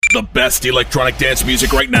The best electronic dance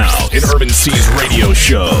music right now in Urban C's radio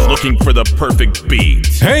show. Looking for the perfect beat.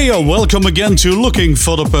 Hey, welcome again to Looking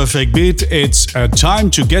for the Perfect Beat. It's time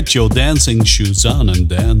to get your dancing shoes on and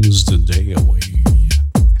dance the day away.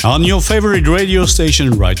 On your favorite radio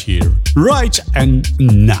station right here, right and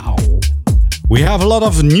now. We have a lot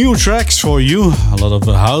of new tracks for you, a lot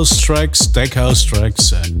of house tracks, tech house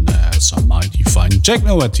tracks, and some mighty fine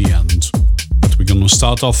techno at the end. But we're gonna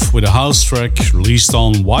start off with a house track released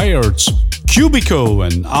on Wired, Cubico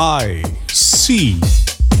and I See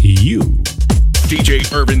You.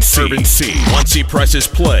 DJ Urban C. Once he presses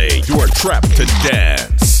play, you are trapped to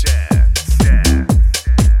dance.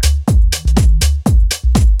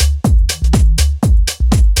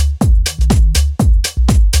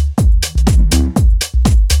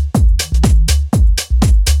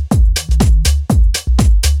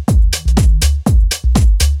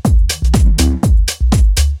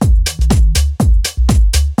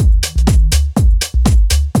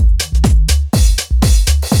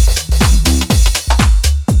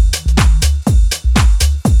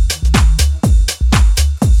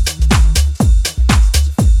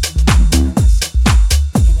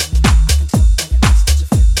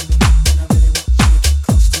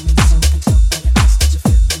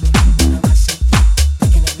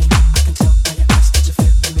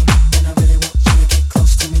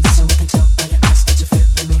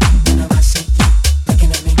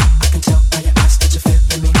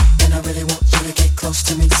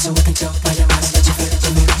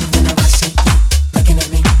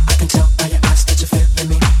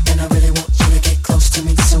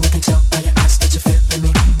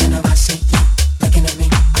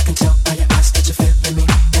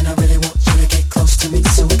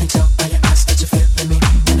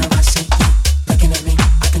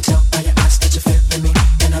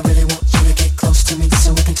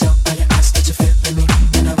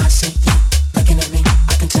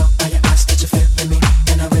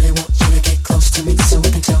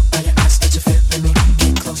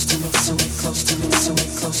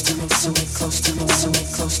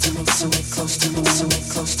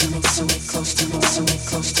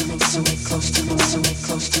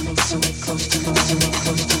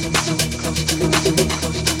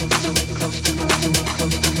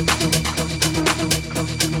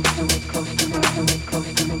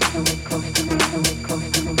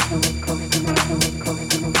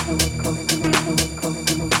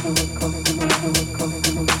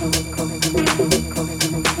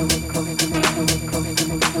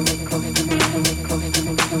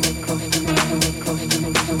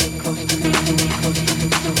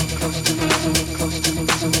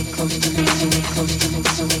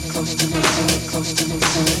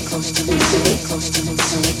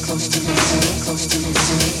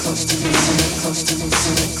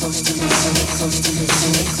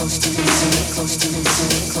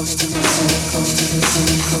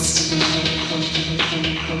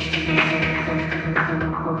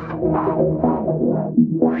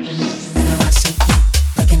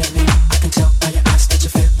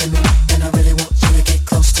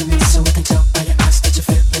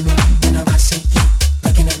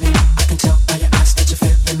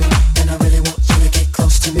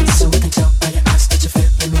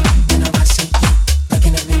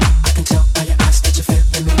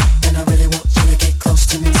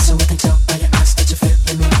 So I can tell by your eyes that you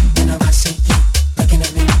feel me, and I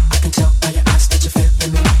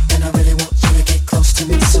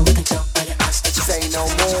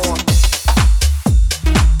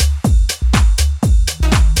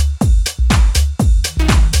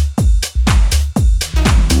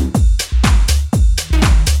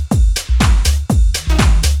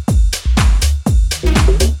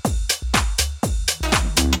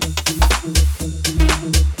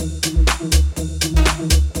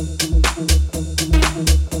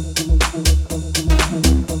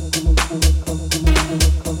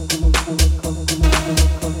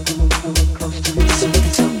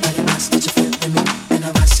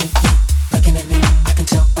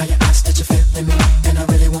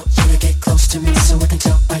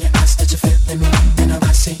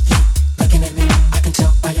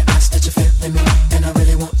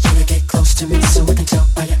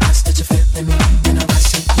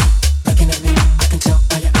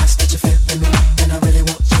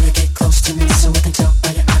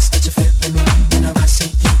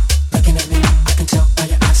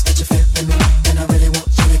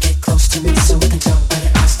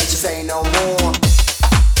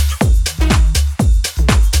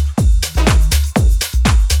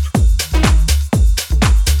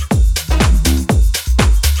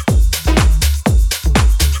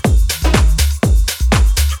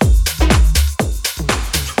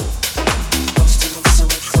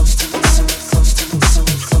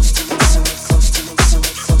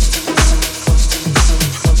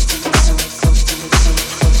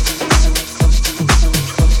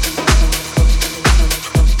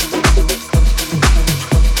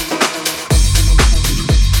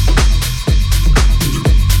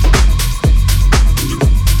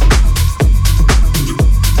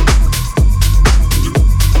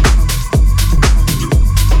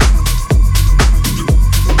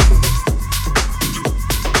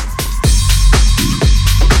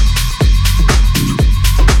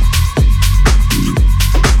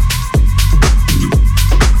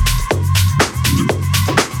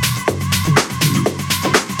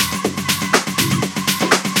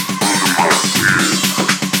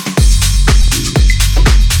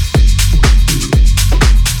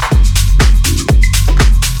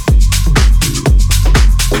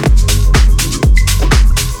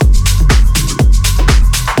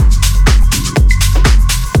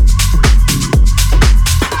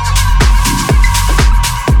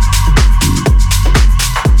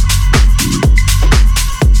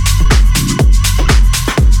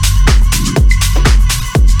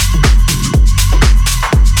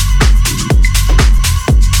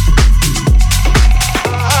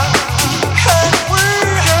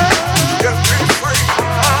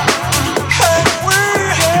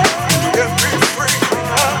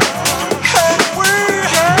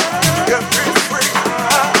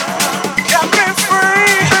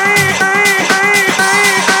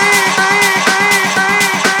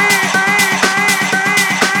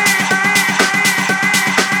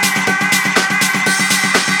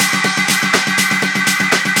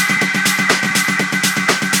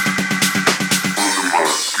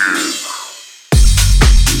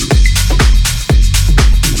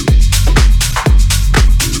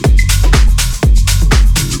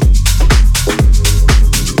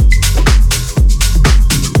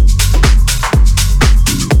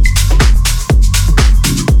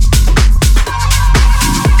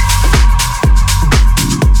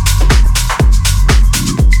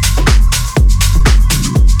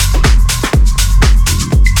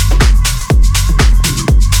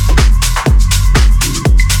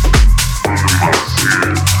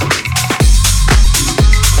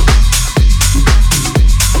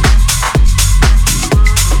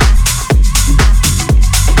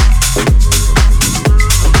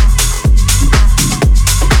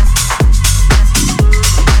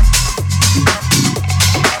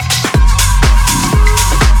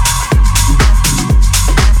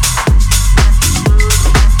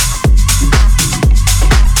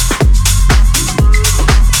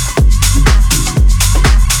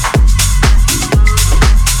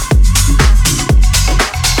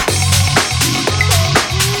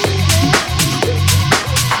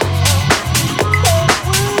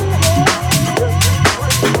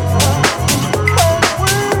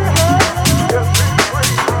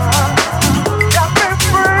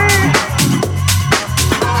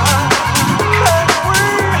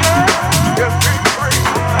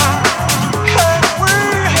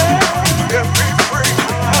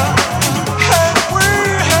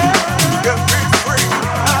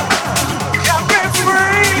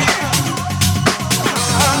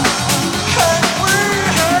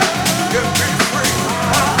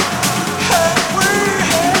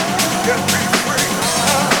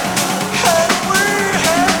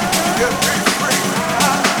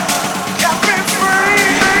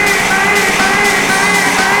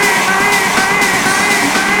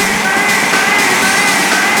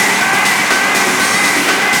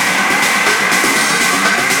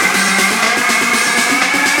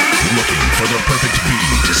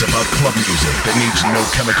voice about club music that needs no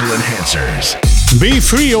chemical enhancers. Be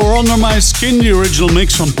Free or Under My Skin, the original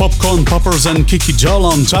mix from Popcorn Poppers and Kiki Doll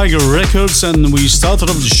on Tiger Records. And we started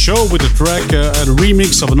off the show with a track, a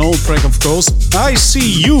remix of an old track, of course. I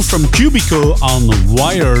See You from Cubico on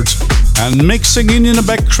Wired. And mixing in the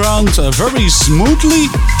background very smoothly,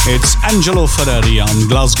 it's Angelo Ferreri on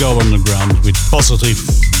Glasgow Underground with Positive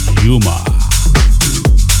Humor.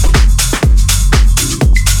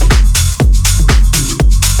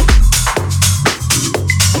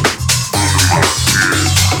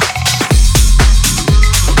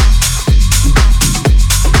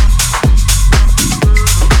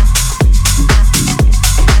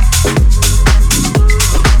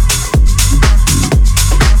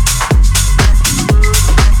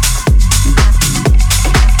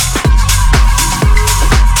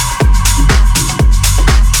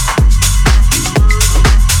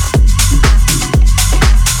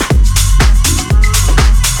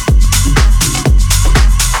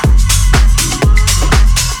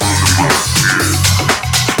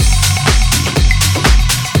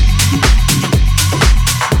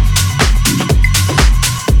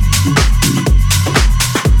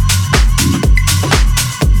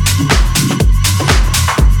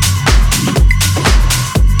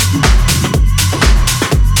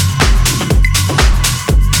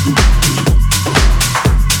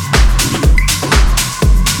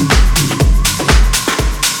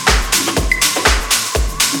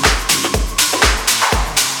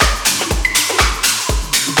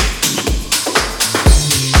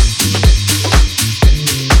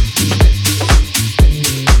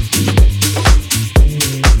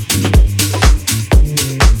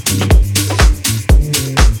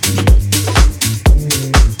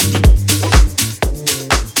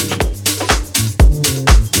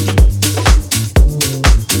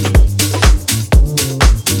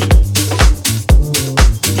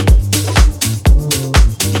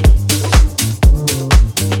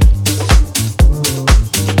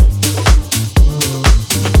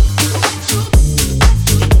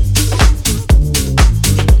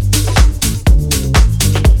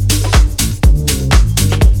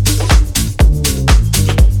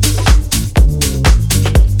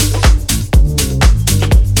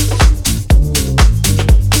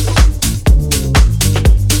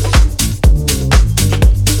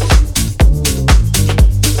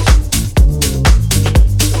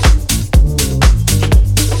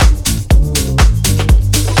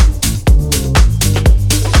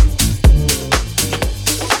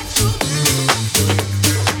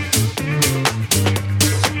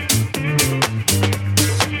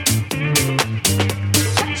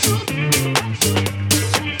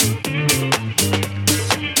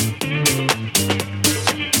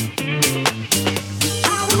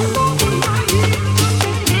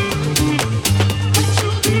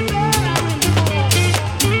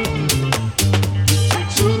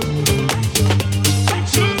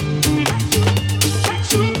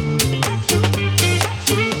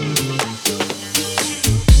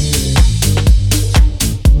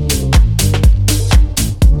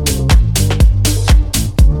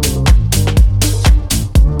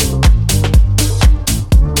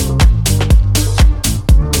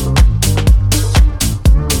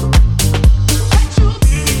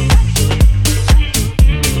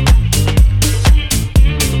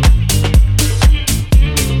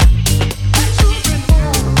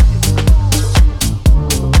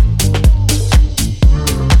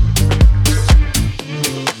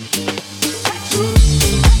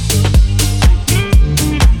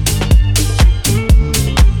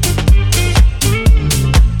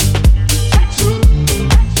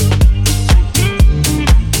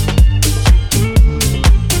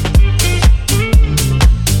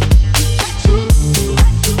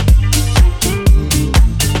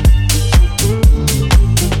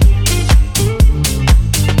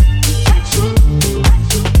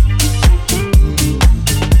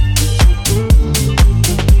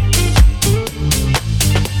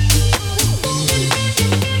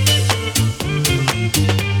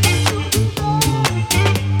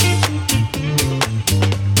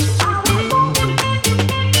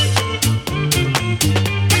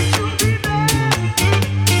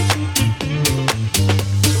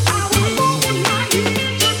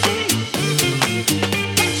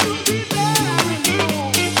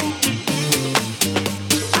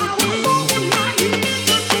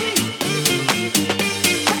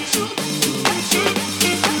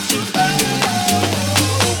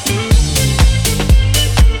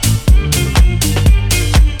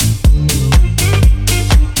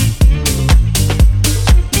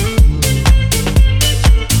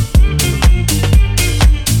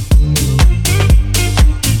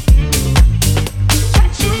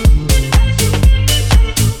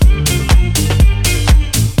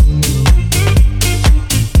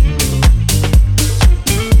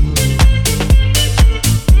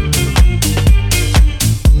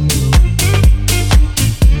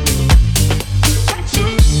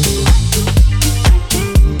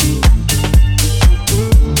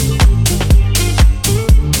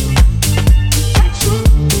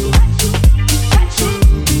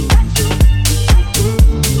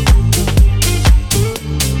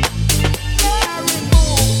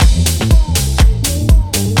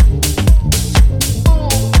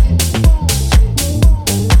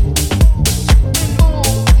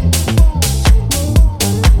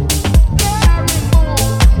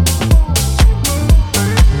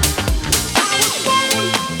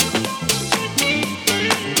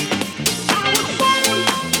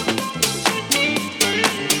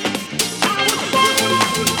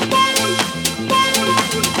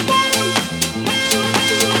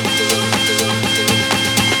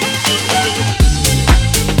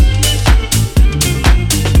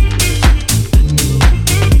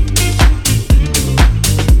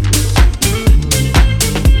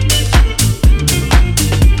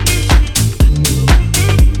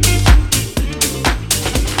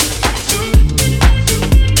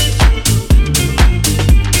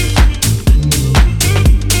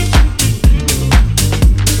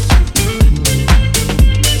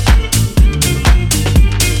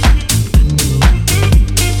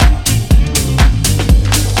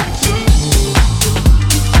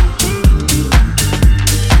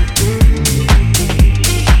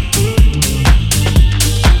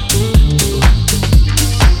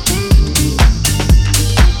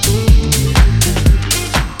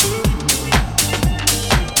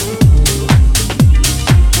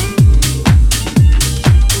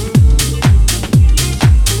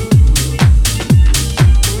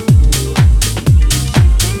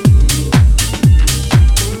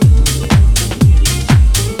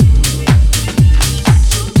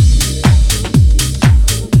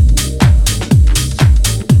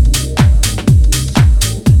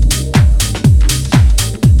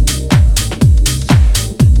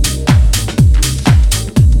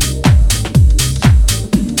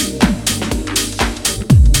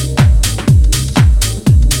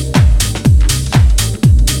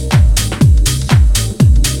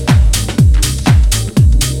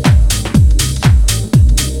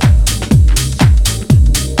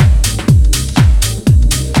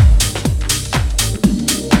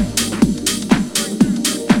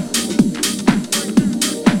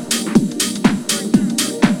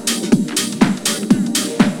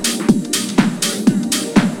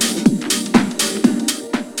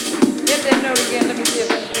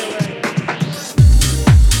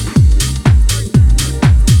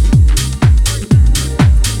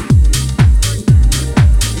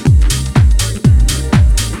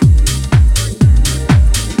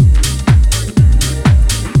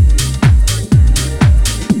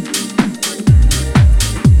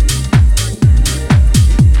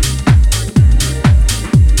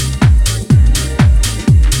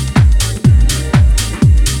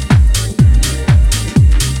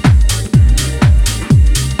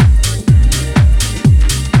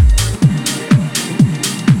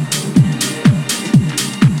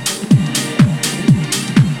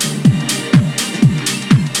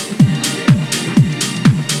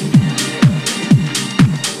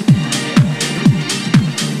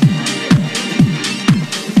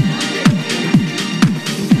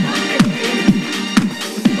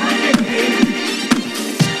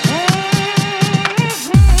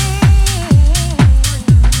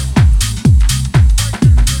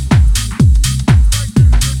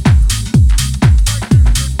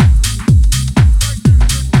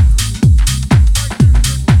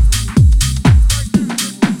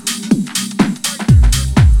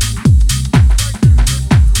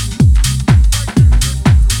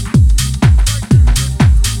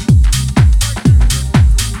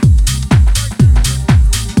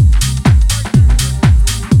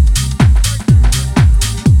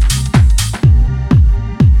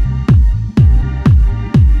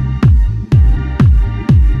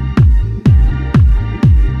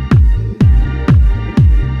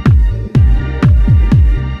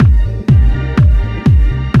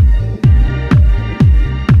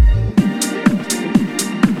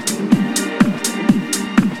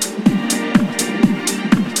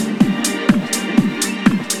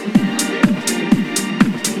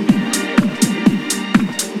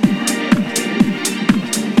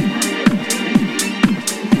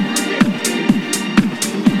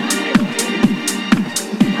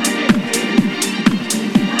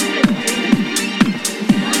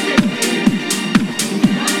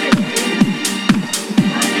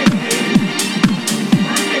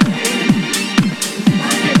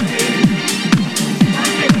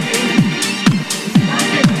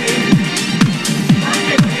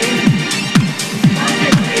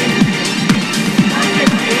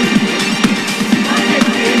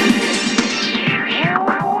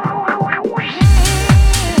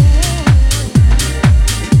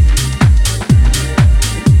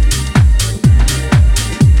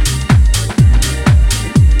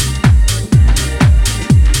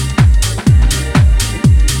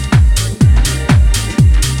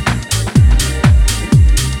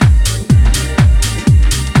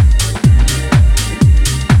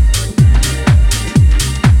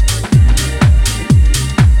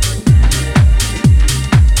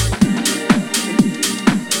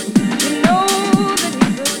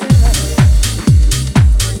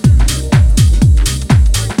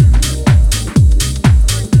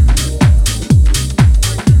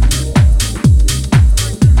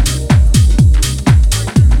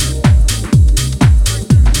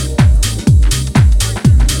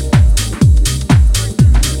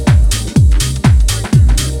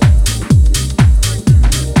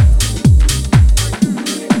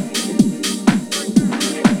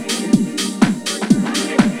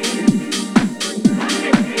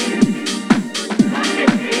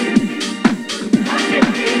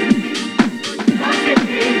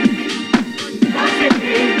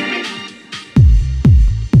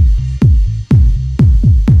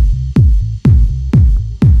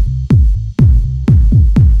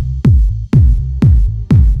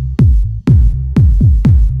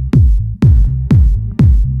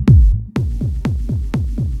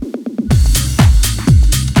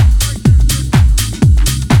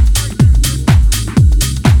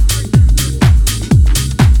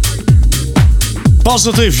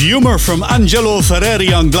 Positive humor from Angelo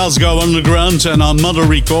Ferreri on Glasgow Underground, and on Mother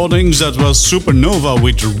Recordings that was Supernova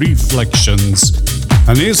with Reflections.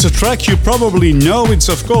 And here's a track you probably know, it's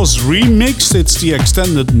of course remixed, it's the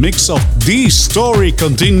extended mix of The Story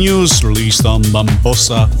Continues, released on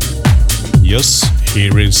Bambossa. Yes,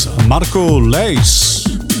 here is Marco Leis.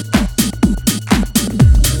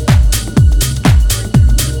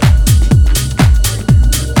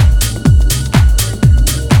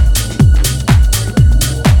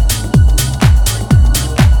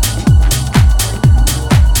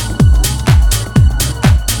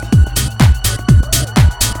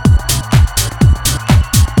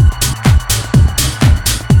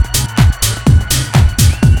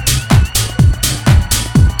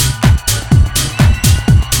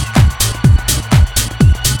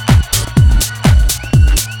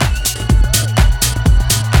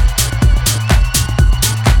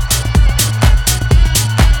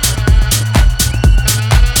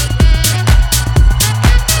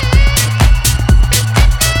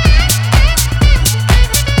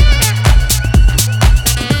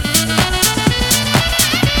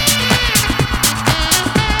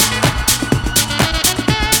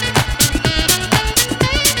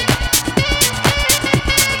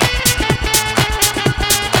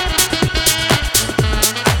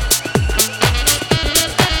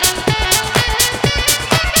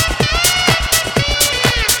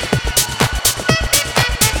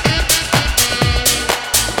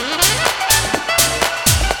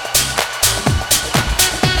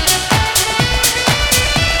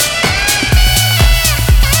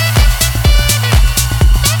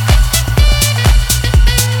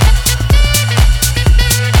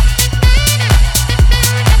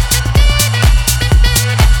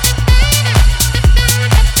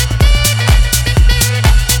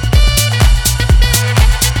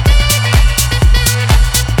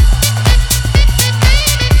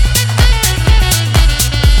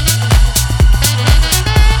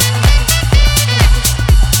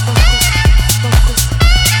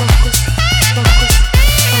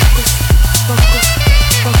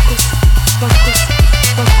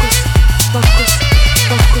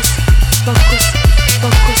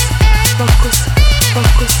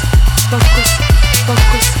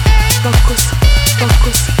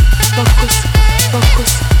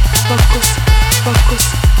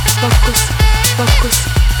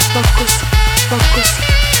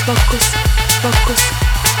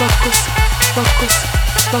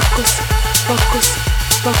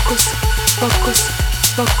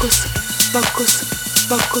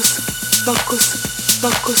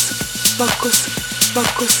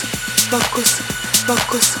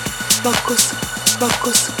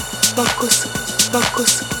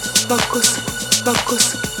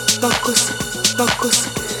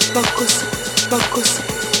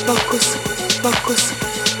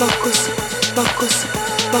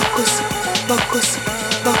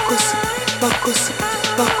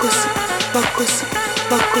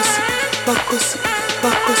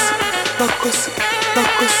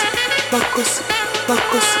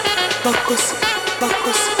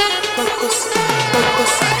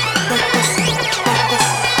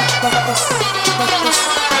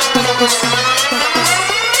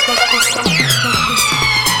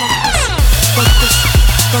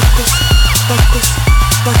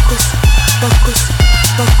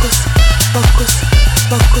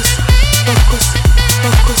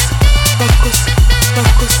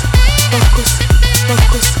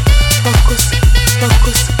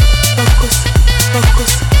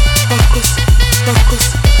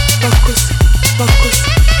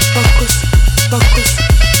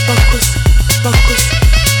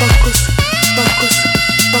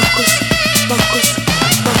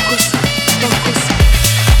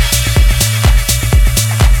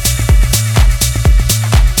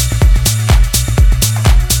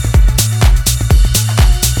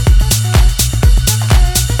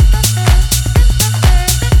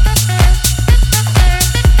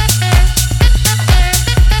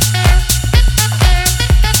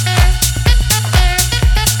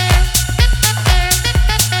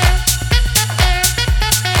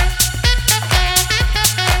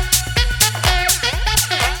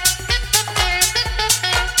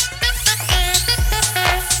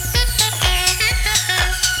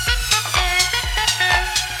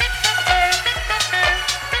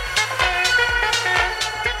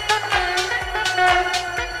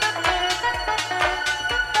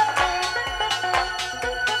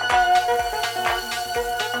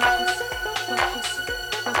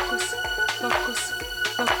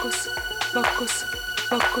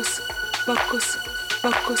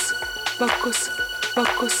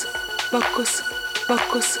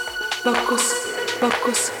 Bacchus,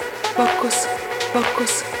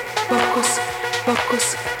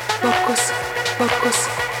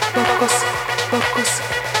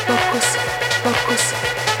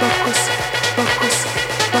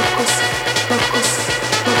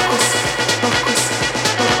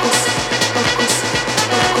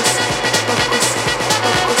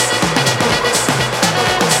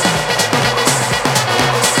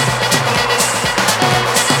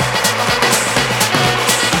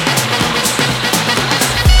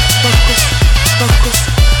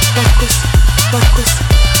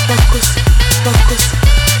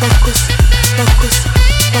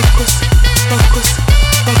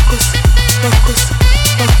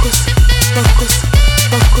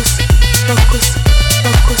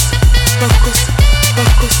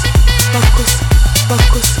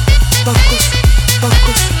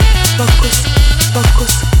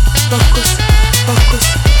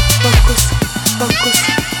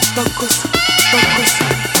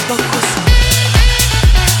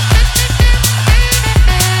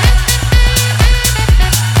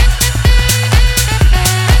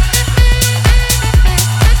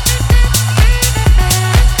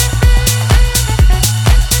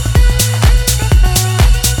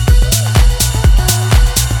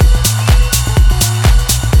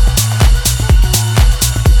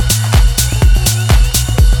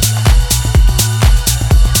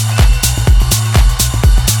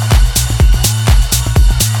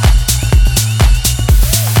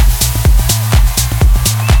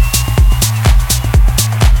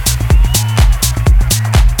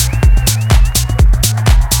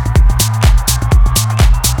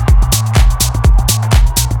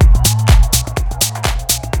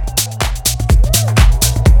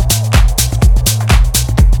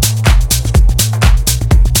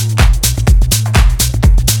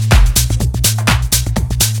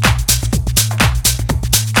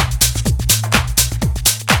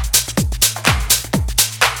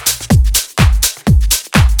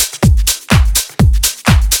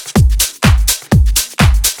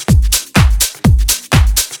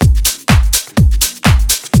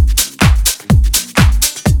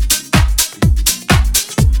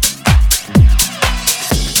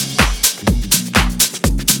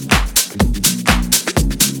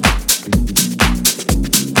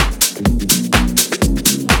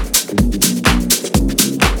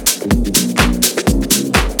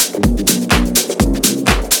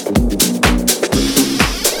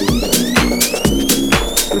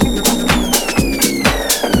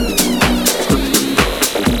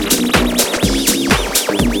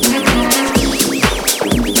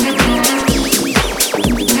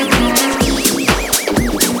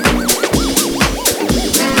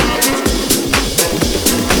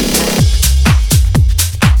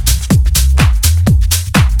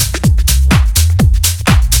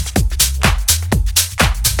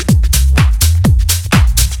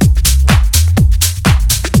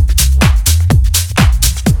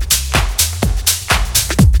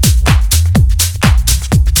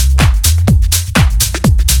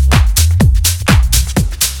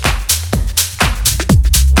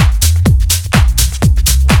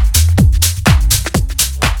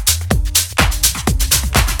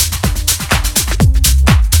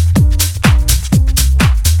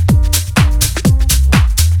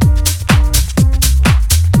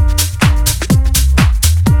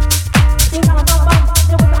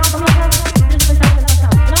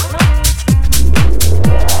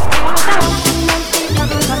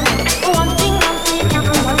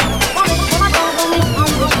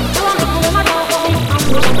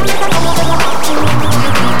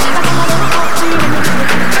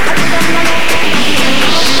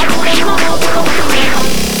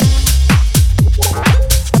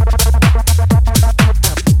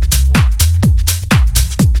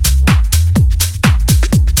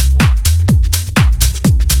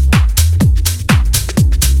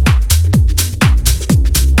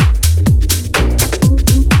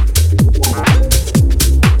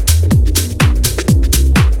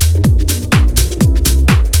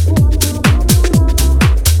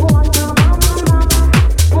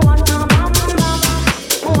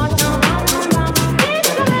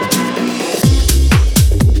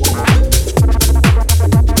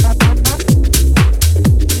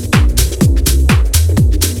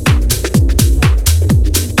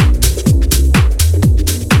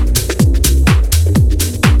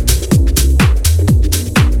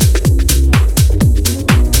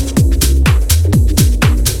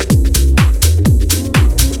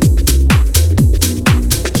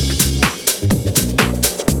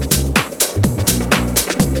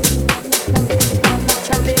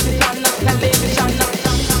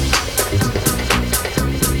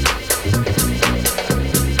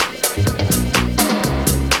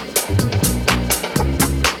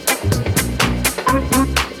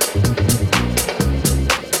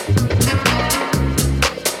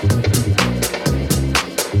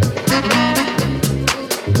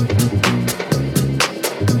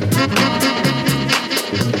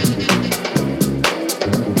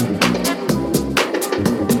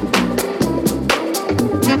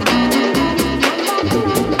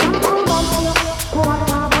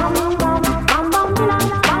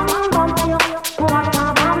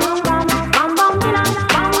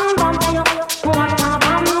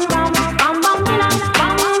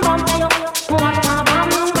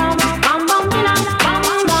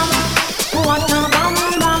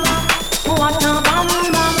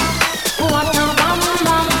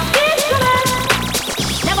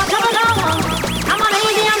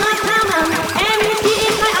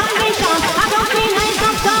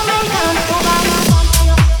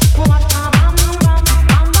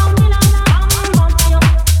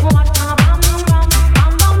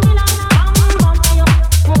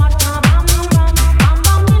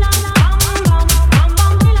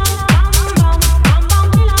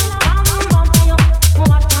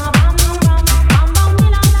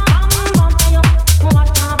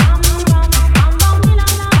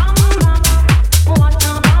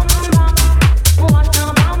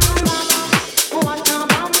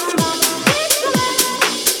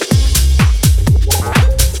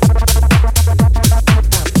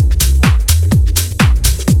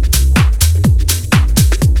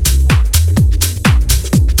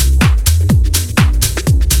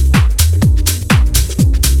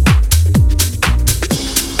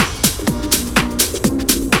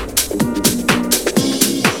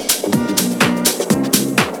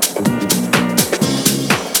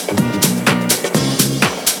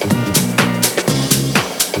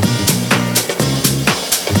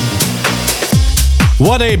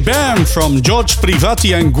 What a band from George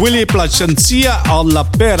Privati and Guille Placencia on La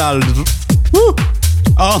Pera.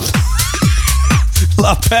 On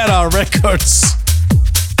La Pera Records.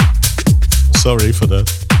 Sorry for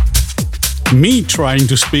that. Me trying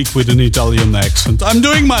to speak with an Italian accent. I'm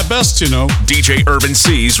doing my best, you know. DJ Urban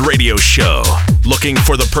C's radio show. Looking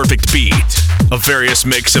for the perfect beat. A various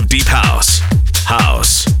mix of deep house,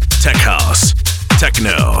 tech house,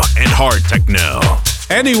 techno, and hard techno.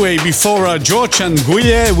 Anyway, before George and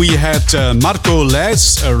Guille, we had Marco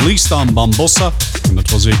Les, released on Bambossa. And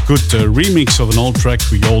that was a good remix of an old track.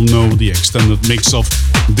 We all know the extended mix of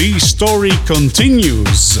The Story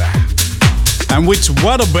Continues. And with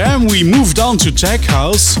What a Bam, we moved on to Tech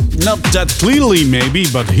House. Not that clearly, maybe,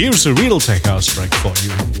 but here's a real Tech House track for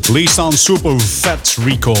you. Released on Super Fat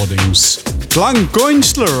Recordings. Klang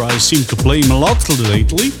Koinstler, I seem to play him a lot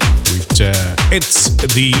lately. With It's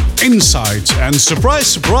the Inside. And surprise,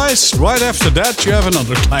 surprise, right after that you have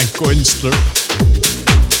another Klang Koinstler.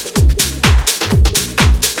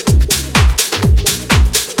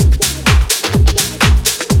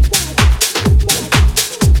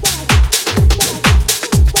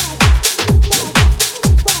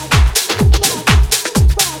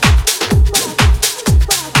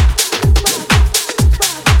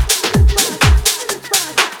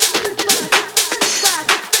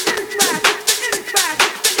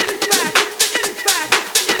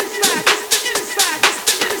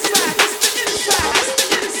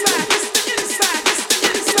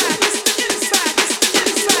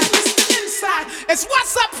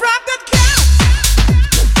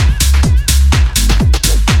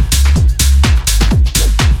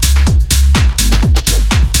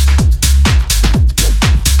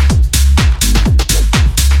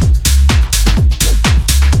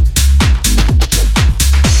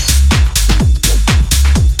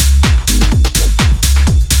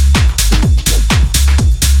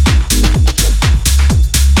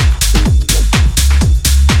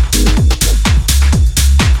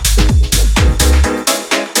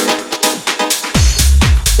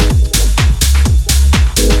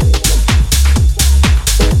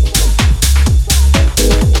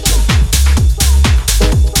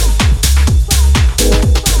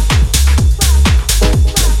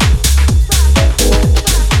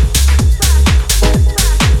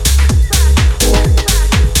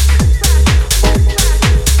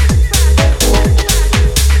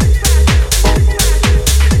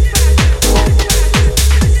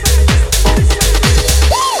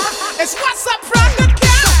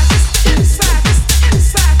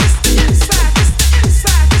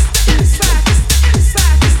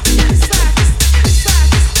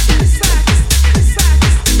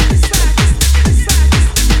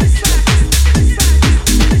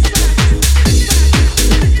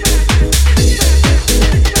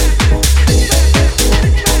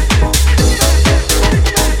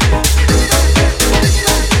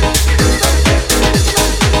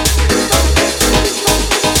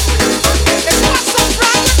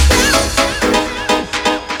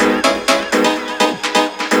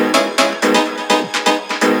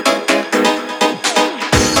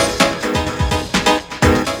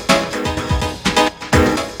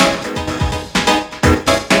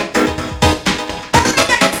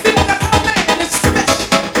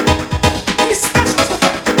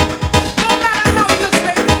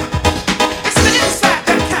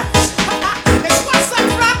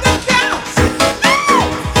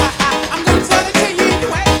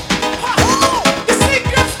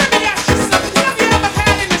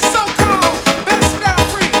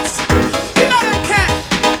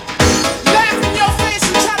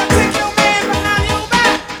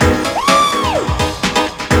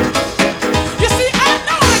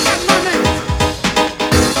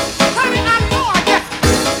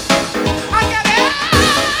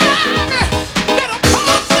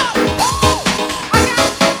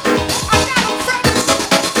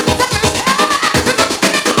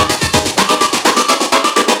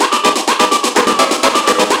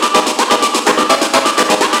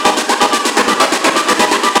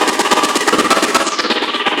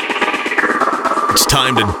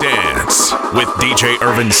 Time to dance with DJ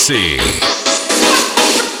Irvin C.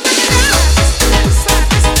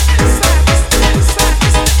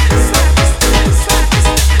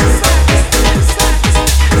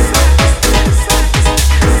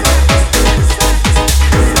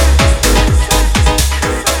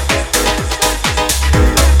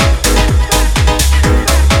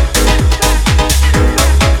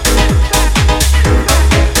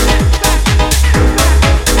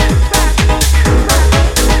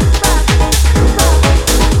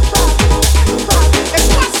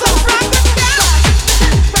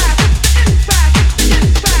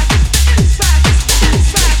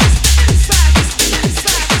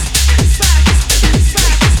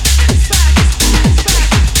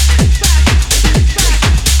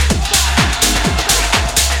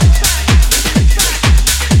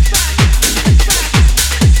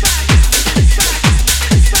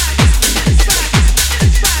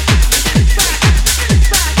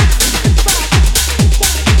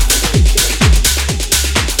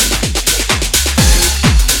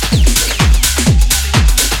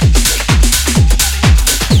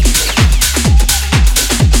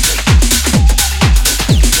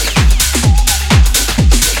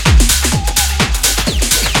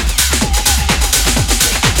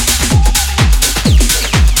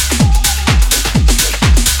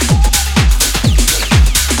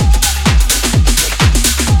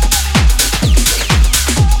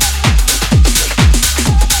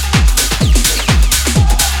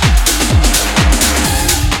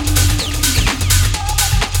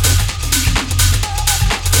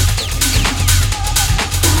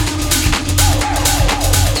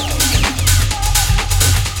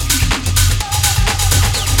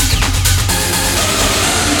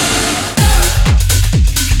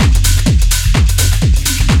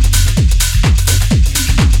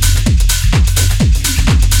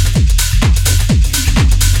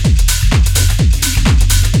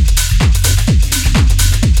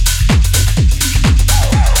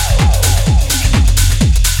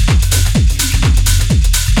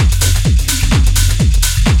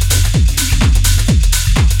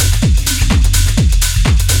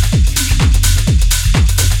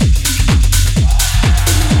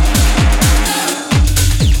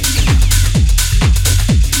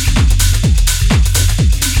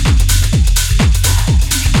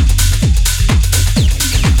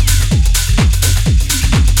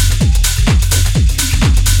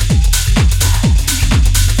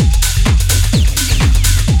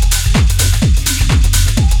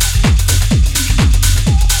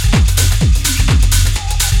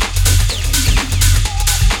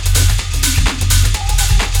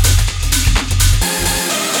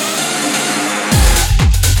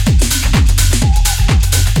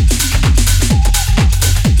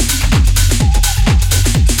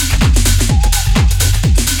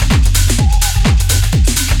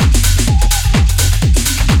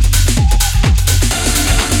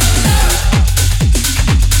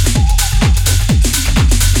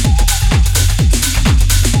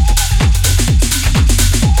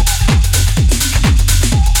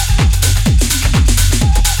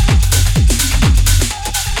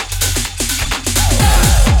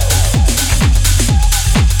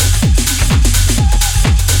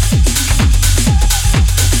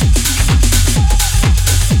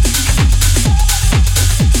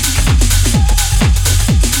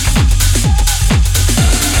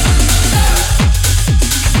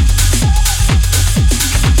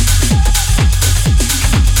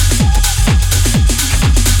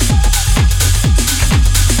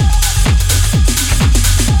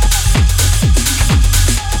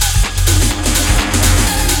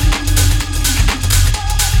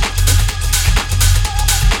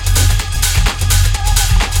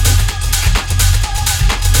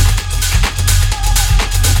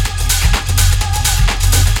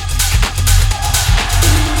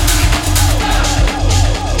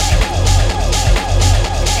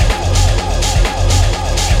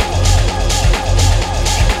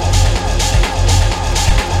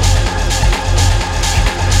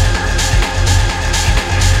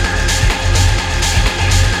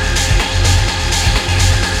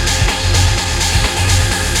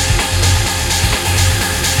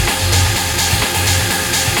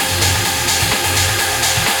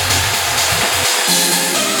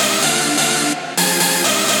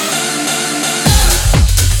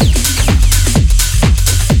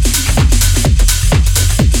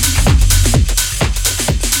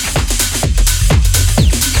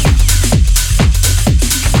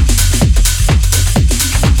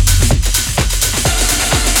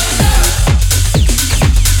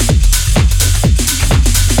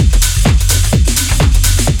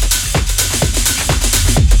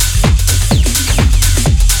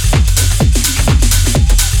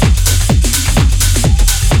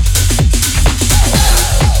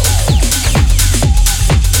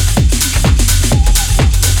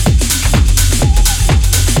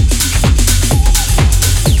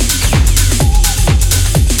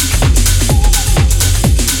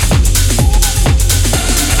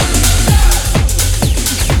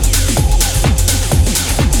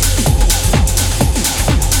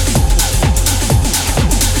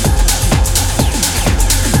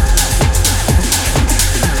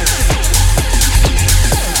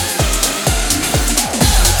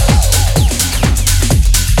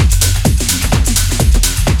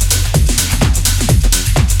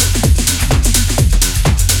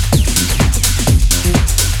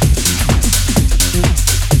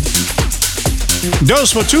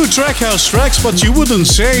 Those were two track house tracks, but you wouldn't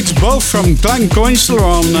say it's both from Clan Koinstler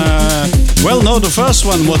on... well, no, the first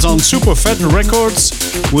one was on Super Fat Records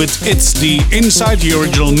with It's the Inside, the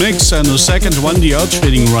original mix, and the second one, the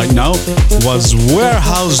outfitting right now, was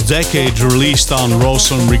Warehouse Decade, released on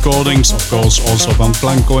Rawson Recordings, of course, also from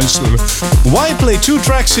Clan Koinstler. Why play two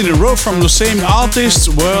tracks in a row from the same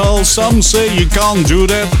artist? Well, some say you can't do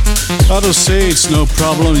that. Others say it's no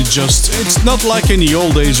problem, it's not like in the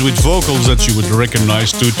old days with vocals that you would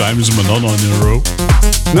recognize two times Madonna in a row.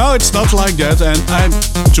 No, it's not like that, and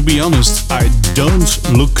to be honest, I don't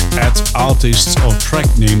look at artists or track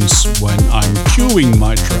names when I'm queuing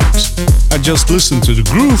my tracks. I just listen to the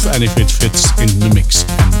groove and if it fits in the mix,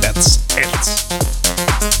 and that's it.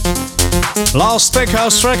 Last tech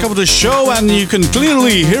house track of the show, and you can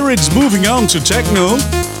clearly hear it's moving on to techno.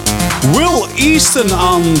 Will Easton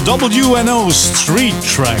on WNO Street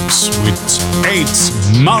Tracks with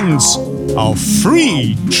 8 months of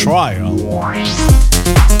free trial.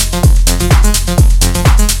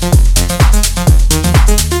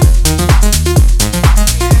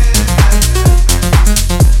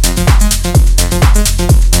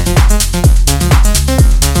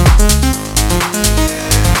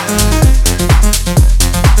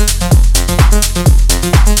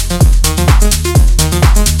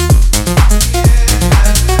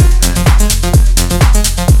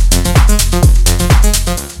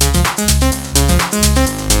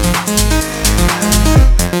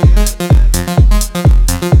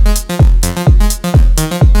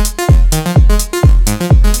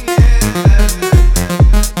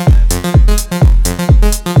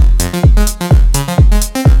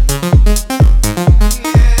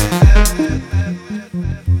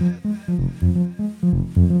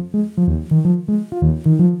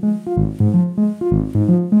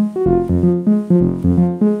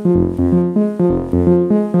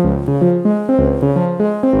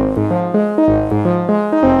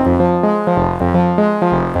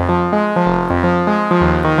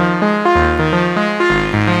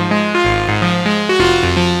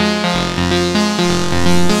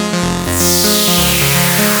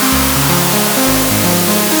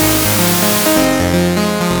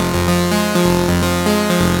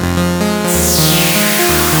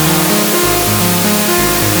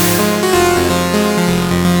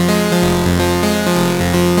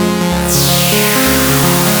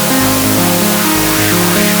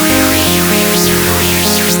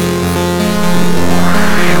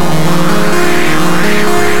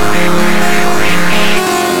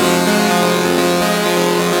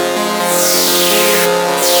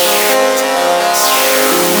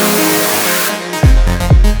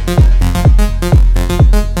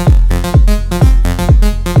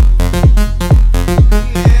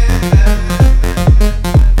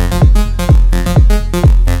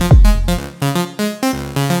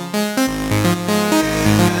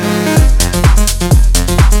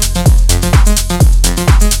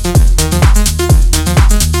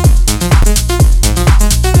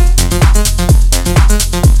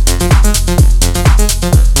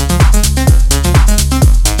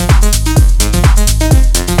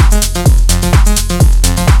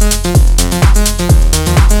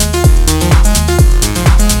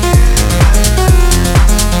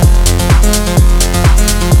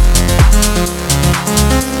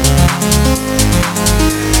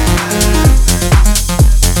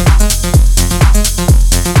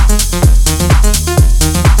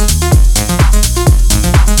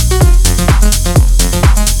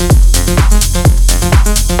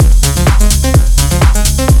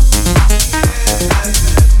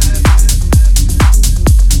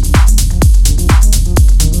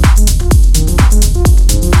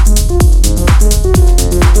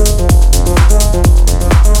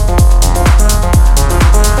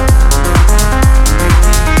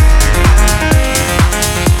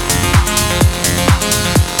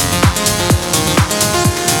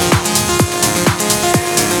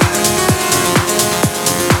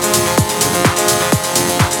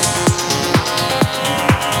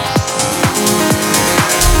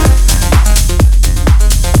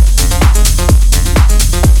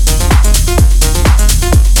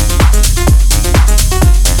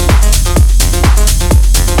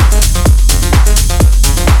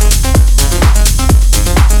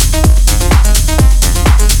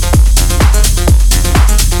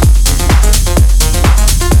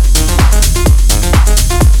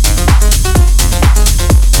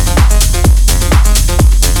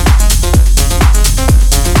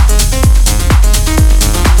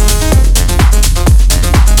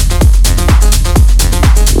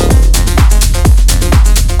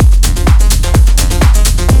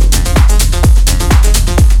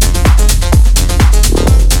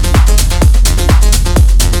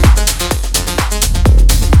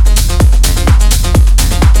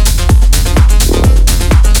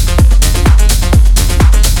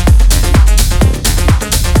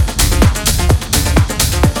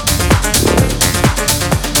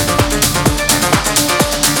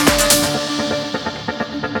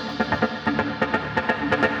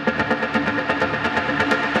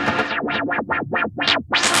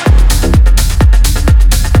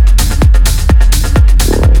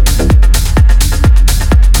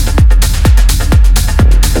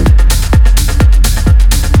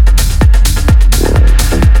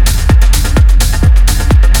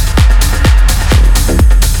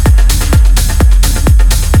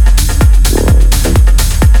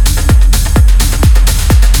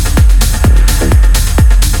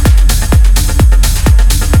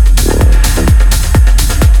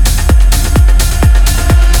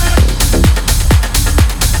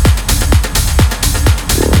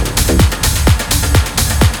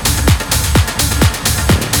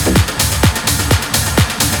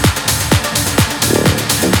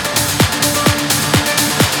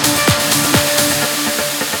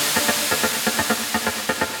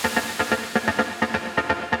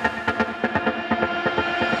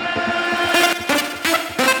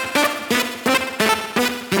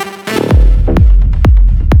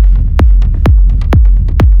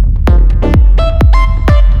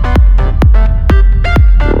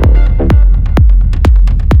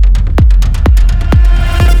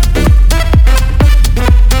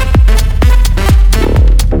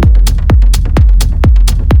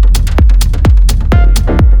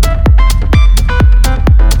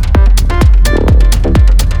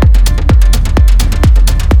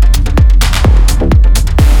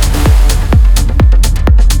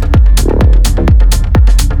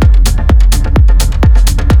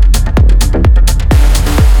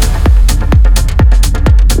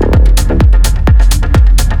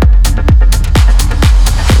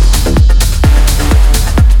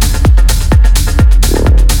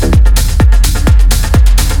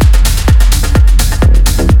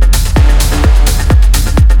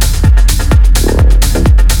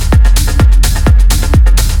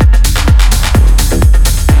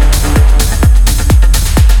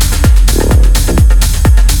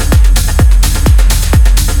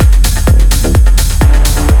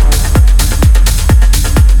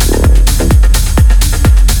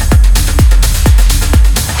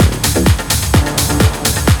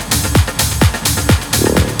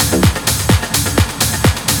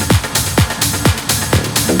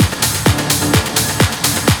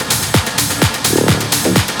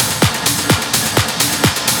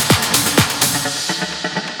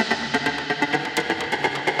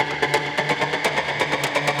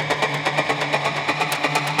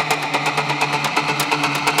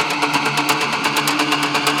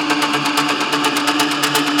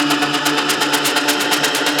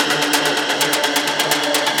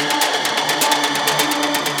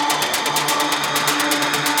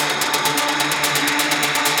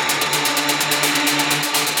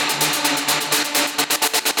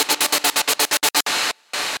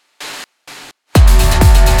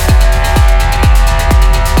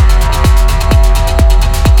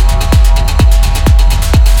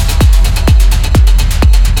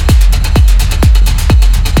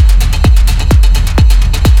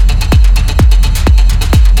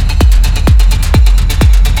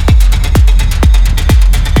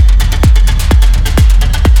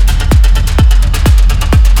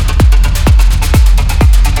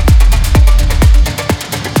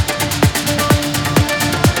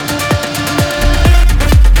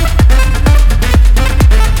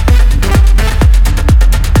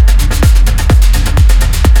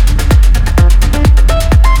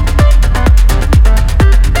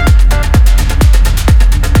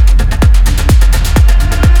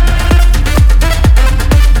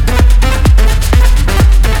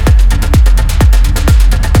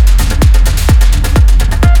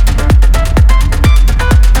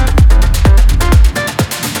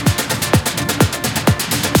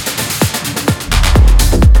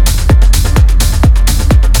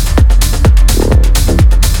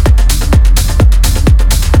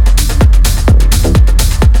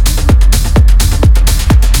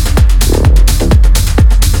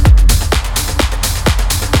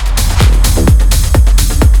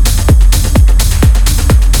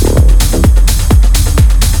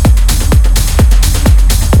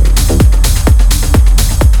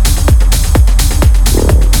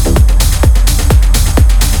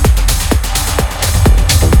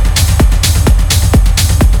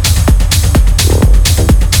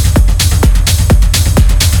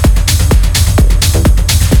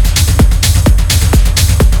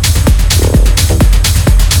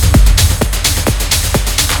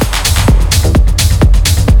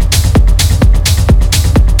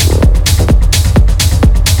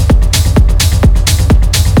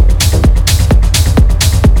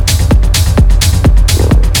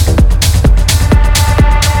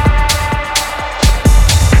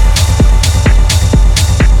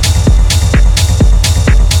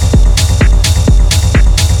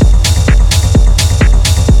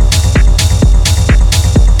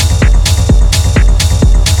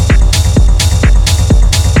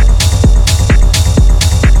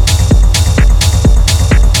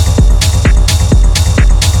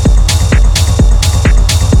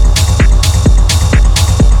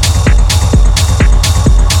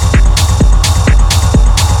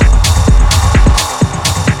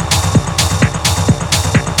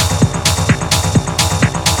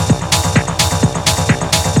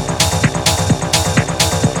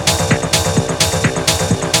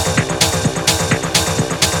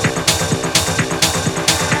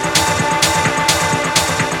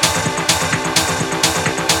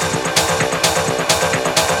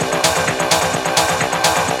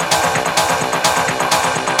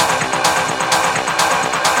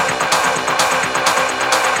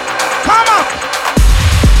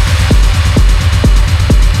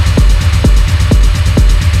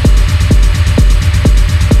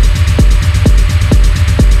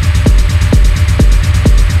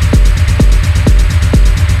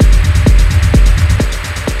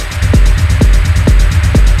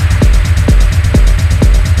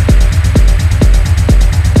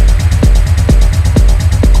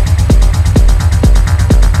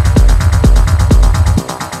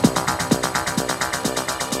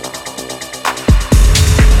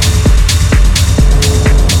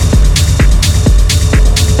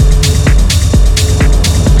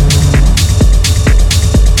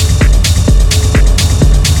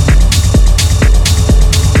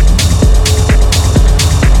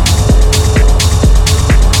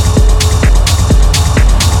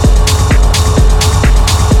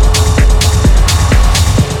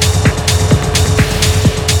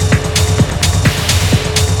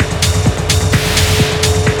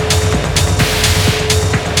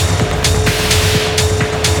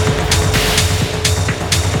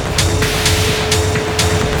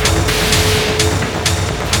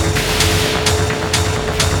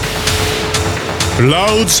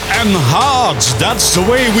 Loud and hard, that's the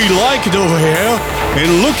way we like it over here.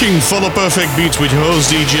 In Looking for the Perfect Beat with your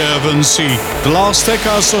host DJ Evan C. The last Tech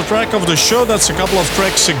House track of the show, that's a couple of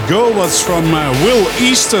tracks ago, was from Will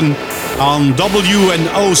Easton on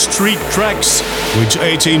W&O Street Tracks with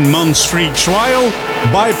 18 months free trial.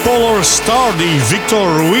 Bipolar Star, the Victor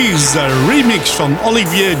Ruiz remix from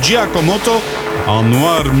Olivier Giacomotto on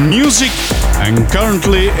Noir Music. And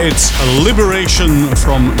currently it's a Liberation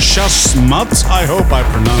from Shasmat, I hope I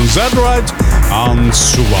pronounced that right, on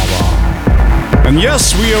Suwawa. And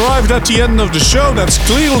yes, we arrived at the end of the show. That's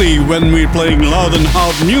clearly when we're playing loud and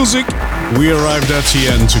hard music. We arrived at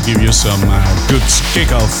the end to give you some good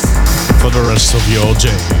kickoff for the rest of your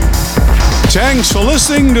day. Thanks for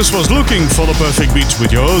listening. This was Looking for the Perfect Beat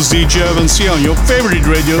with your host DJ Evan C on your favorite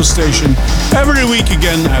radio station every week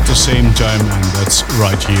again at the same time, and that's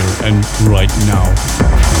right here and right now.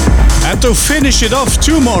 And to finish it off,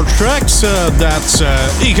 two more tracks. That's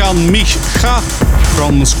Igan Mich Ga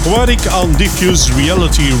from Squaric on Diffuse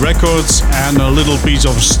Reality Records, and a little piece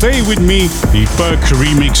of Stay With Me, the Perk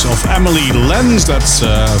remix of Emily Lenz, that's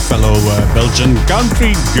a fellow Belgian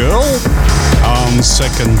country girl, on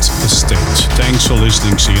Second Estate. Thanks for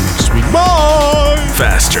listening. See you next week. Bye!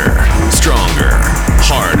 Faster, stronger,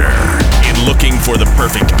 harder. In Looking for the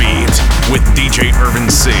Perfect Beat with DJ Irvin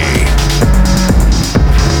C.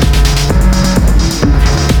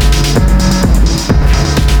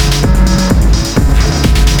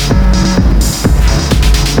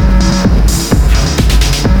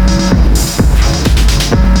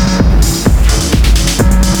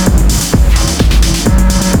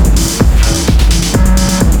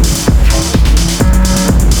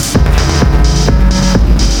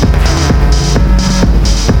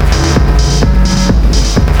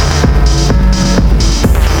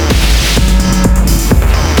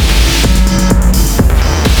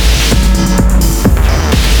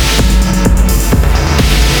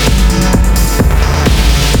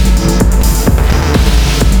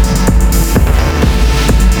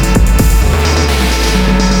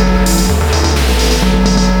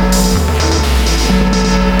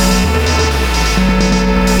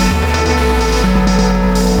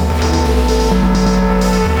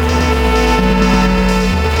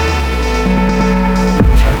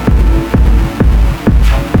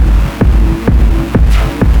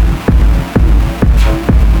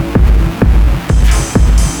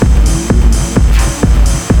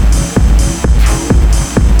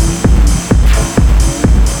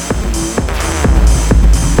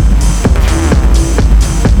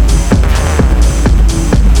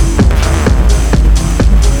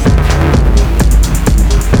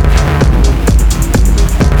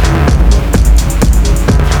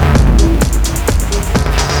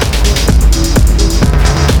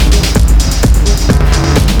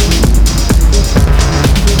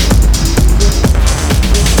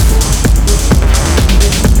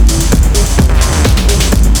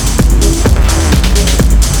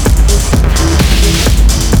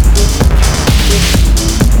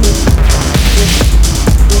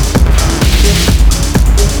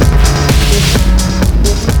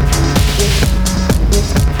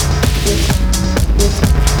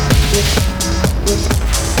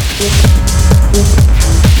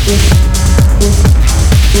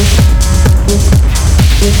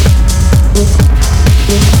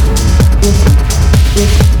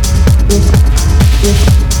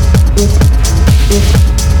 With